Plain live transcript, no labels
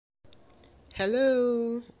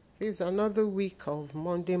Hello, this is another week of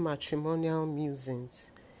Monday Matrimonial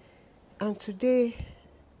Musings, and today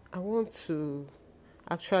I want to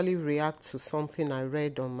actually react to something I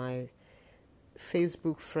read on my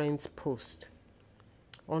Facebook friend's post.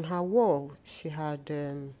 On her wall, she had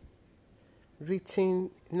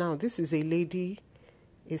written, now this is a lady,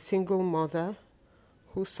 a single mother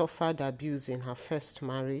who suffered abuse in her first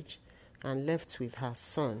marriage and left with her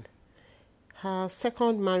son. Her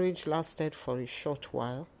second marriage lasted for a short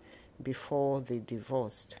while before they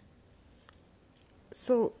divorced.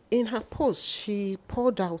 So in her post, she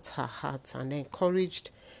poured out her heart and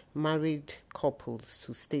encouraged married couples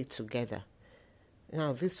to stay together.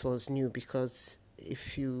 Now, this was new because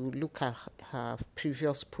if you look at her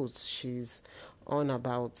previous posts, she's on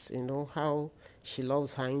about, how she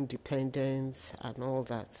loves her independence and all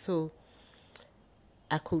that. So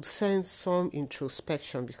I could sense some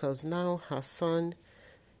introspection because now her son,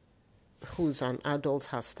 who's an adult,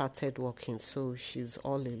 has started working, so she's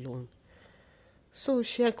all alone. So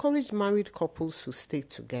she encouraged married couples to stay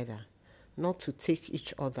together, not to take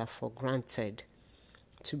each other for granted,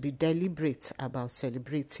 to be deliberate about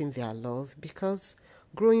celebrating their love because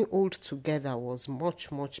growing old together was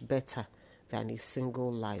much, much better than a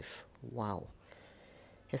single life. Wow.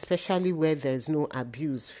 Especially where there's no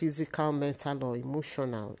abuse, physical, mental, or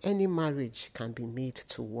emotional, any marriage can be made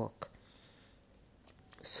to work.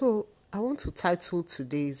 So I want to title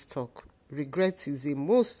today's talk, Regret is a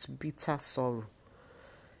Most Bitter Sorrow.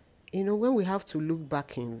 When we have to look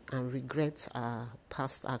back in and regret our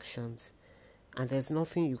past actions, and there's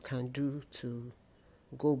nothing you can do to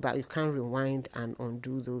go back, you can't rewind and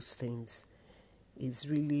undo those things. It's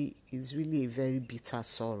really a very bitter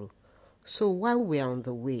sorrow. So while we are on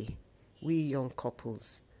the way, we young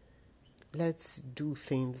couples, let's do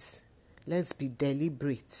things, let's be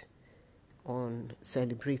deliberate on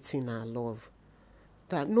celebrating our love.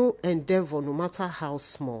 That no endeavor, no matter how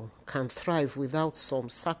small, can thrive without some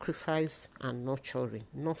sacrifice and nurturing.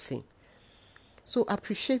 Nothing. So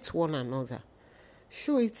appreciate one another.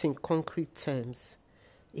 Show it in concrete terms.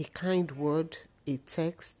 A kind word, a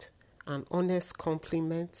text, an honest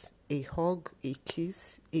compliment, a hug, a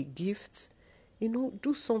kiss, a gift.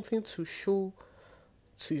 Do something to show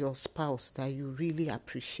to your spouse that you really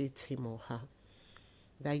appreciate him or her,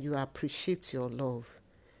 that you appreciate your love,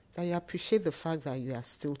 that you appreciate the fact that you are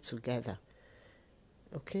still together.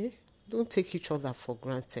 Okay? Don't take each other for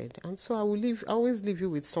granted. And so I always leave you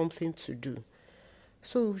with something to do.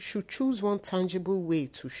 So you should choose one tangible way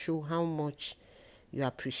to show how much you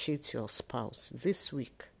appreciate your spouse this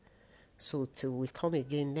week. So till we come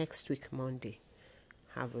again next week, Monday,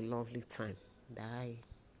 have a lovely time. Bye.